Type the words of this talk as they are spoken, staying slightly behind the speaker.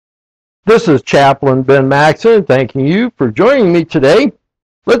This is Chaplain Ben Maxedon thanking you for joining me today.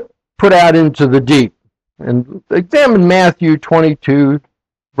 Let's put out into the deep and examine Matthew 22,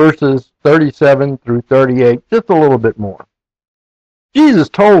 verses 37 through 38, just a little bit more. Jesus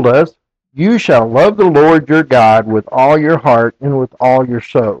told us, "You shall love the Lord your God with all your heart and with all your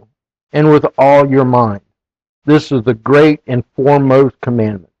soul and with all your mind. This is the great and foremost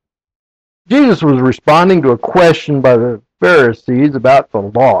commandment." Jesus was responding to a question by the Pharisees about the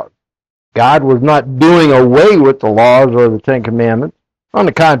laws. God was not doing away with the laws or the Ten Commandments. On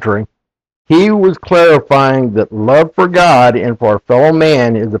the contrary, he was clarifying that love for God and for our fellow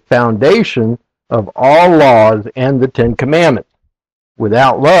man is the foundation of all laws and the Ten Commandments.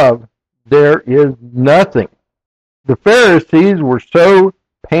 Without love, there is nothing. The Pharisees were so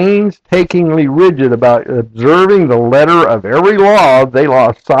painstakingly rigid about observing the letter of every law, they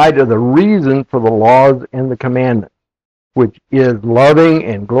lost sight of the reason for the laws and the commandments, which is loving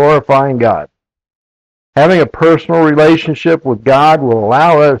and glorifying God. Having a personal relationship with God will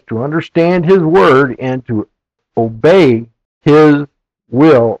allow us to understand His Word and to obey His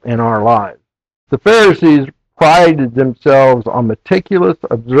will in our lives. The Pharisees prided themselves on meticulous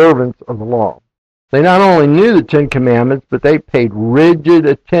observance of the law. They not only knew the Ten Commandments, but they paid rigid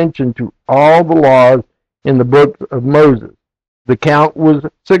attention to all the laws in the books of Moses. The count was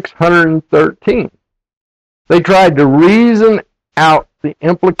 613. They tried to reason out the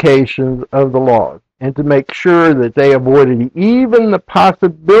implications of the laws and to make sure that they avoided even the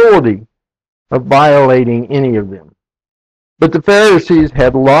possibility of violating any of them. But the Pharisees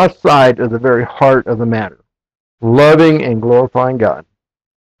had lost sight of the very heart of the matter, loving and glorifying God.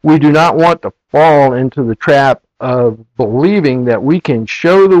 We do not want to fall into the trap of believing that we can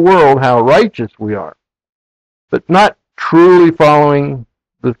show the world how righteous we are, but not truly following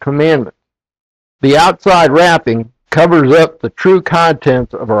the commandments. The outside wrapping covers up the true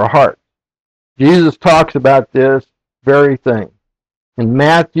contents of our heart. Jesus talks about this very thing. In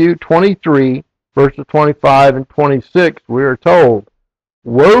Matthew 23, verses 25 and 26, we are told,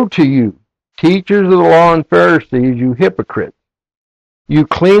 "Woe to you, teachers of the law and Pharisees, you hypocrites! You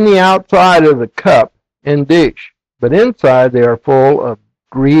clean the outside of the cup and dish, but inside they are full of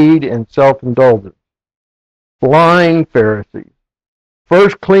greed and self-indulgence." Blind Pharisees!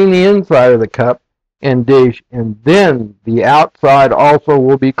 First clean the inside of the cup and dish, and then the outside also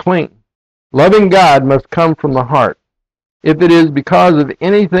will be clean. Loving God must come from the heart. If it is because of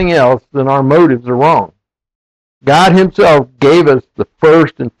anything else, then our motives are wrong. God Himself gave us the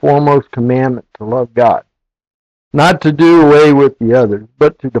first and foremost commandment to love God, not to do away with the others,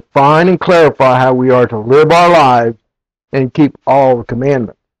 but to define and clarify how we are to live our lives and keep all the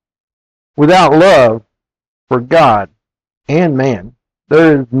commandments. Without love for God and man,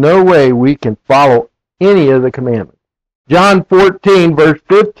 there is no way we can follow any of the commandments. John 14, verse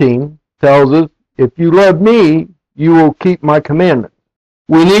 15 tells us, "If you love me, you will keep my commandments."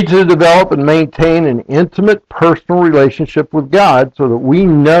 We need to develop and maintain an intimate personal relationship with God so that we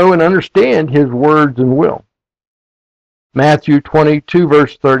know and understand His words and will. Matthew 22,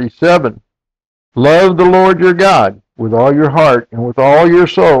 verse 37, "Love the Lord your God with all your heart and with all your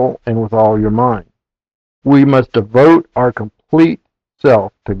soul and with all your mind." We must devote our complete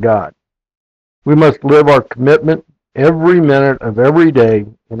self to God. We must live our commitment every minute of every day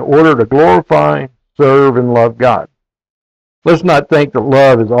in order to glorify, serve, and love God. Let's not think that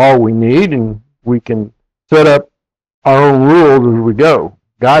love is all we need and we can set up our own rules as we go.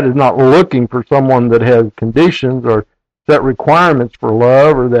 God is not looking for someone that has conditions or set requirements for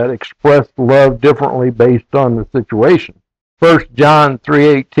love or that express love differently based on the situation. 1 John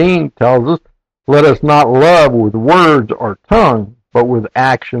 3:18 tells us, "Let us not love with words or tongue, but with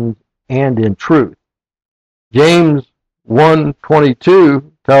actions and in truth." James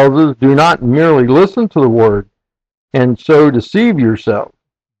 1:22 tells us, "Do not merely listen to the word and so deceive yourself.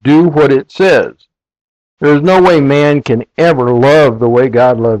 Do what it says." There is no way man can ever love the way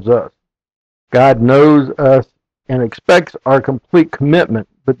God loves us. God knows us and expects our complete commitment,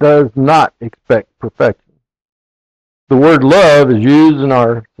 but does not expect perfection. The word love is used in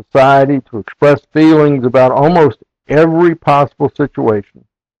our society to express feelings about almost every possible situation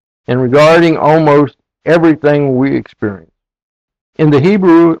and regarding almost everything we experience. In the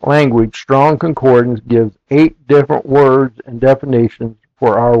Hebrew language, Strong Concordance gives 8 different words and definitions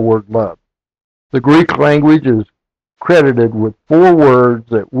for our word love. The Greek language is credited with 4 words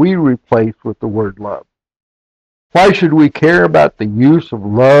that we replace with the word love. Why should we care about the use of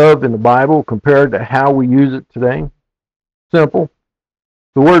love in the Bible compared to how we use it today? Simple.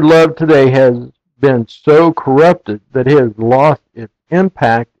 The word love today has been so corrupted that it has lost its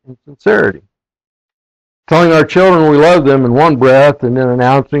impact and sincerity. Telling our children we love them in one breath and then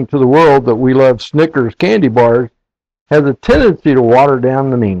announcing to the world that we love Snickers candy bars has a tendency to water down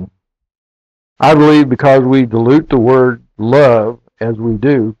the meaning. I believe because we dilute the word love as we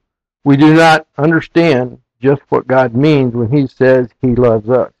do not understand just what God means when he says he loves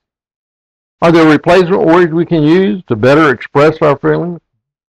us. Are there replacement words we can use to better express our feelings?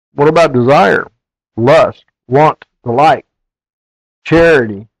 What about desire, lust, want, delight,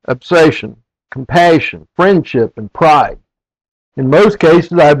 charity, obsession, compassion, friendship, and pride? In most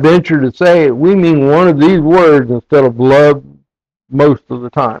cases, I venture to say we mean one of these words instead of love most of the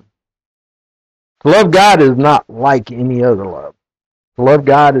time. To love God is not like any other love. To love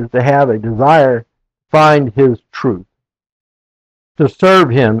God is to have a desire to find his truth, to serve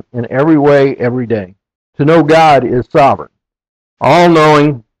him in every way, every day, to know God is sovereign,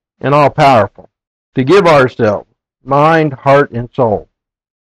 all-knowing, and all-powerful, to give ourselves, mind, heart, and soul.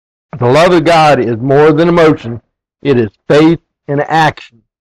 The love of God is more than emotion. It is faith and action.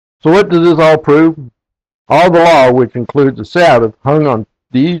 So what does this all prove? All the law, which includes the Sabbath, hung on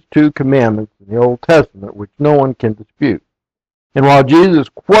these two commandments in the Old Testament, which no one can dispute. And while Jesus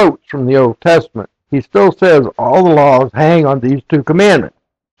quotes from the Old Testament, he still says all the laws hang on these two commandments.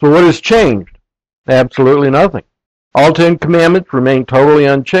 So what has changed? Absolutely nothing. All 10 commandments remain totally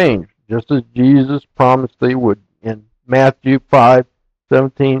unchanged, just as Jesus promised they would in Matthew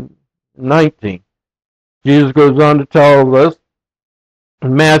 5:17 and 19. Jesus goes on to tell us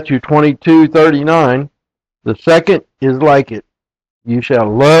in Matthew 22:39, the second is like it. You shall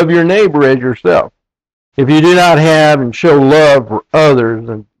love your neighbor as yourself. If you do not have and show love for others,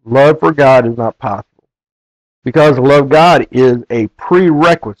 then love for God is not possible. Because to love God is a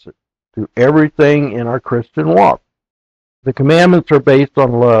prerequisite to everything in our Christian walk. The commandments are based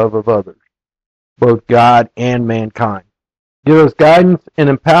on love of others, both God and mankind. Give us guidance and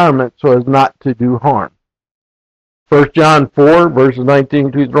empowerment so as not to do harm. 1 John 4, verses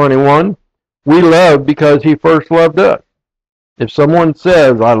 19 to 21, we love because he first loved us. If someone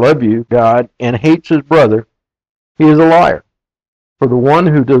says, I love you, God, and hates his brother, he is a liar. For the one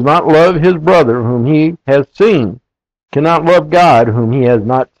who does not love his brother whom he has seen cannot love God whom he has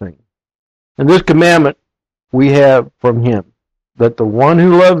not seen. And this commandment we have from him, that the one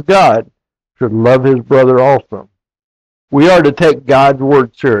who loves God should love his brother also. We are to take God's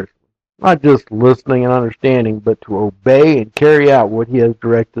word seriously, not just listening and understanding, but to obey and carry out what he has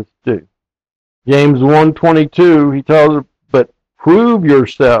directed us to do. James 1:22, he tells us, but prove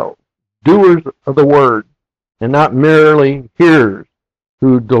yourselves doers of the word, and not merely hearers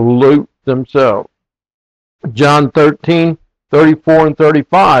who delude themselves. John 13:34 and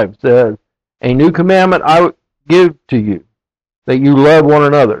 35 says, a new commandment I give to you, that you love one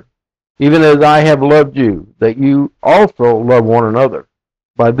another, even as I have loved you, that you also love one another.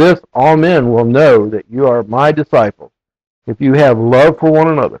 By this all men will know that you are my disciples, if you have love for one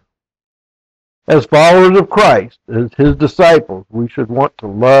another. As followers of Christ, as his disciples, we should want to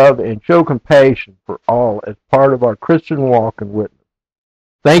love and show compassion for all as part of our Christian walk and witness.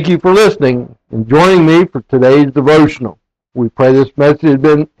 Thank you for listening and joining me for today's devotional. We pray this message has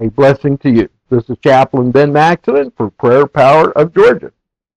been a blessing to you. This is Chaplain Ben Maxedon for Prayer Power of Georgia.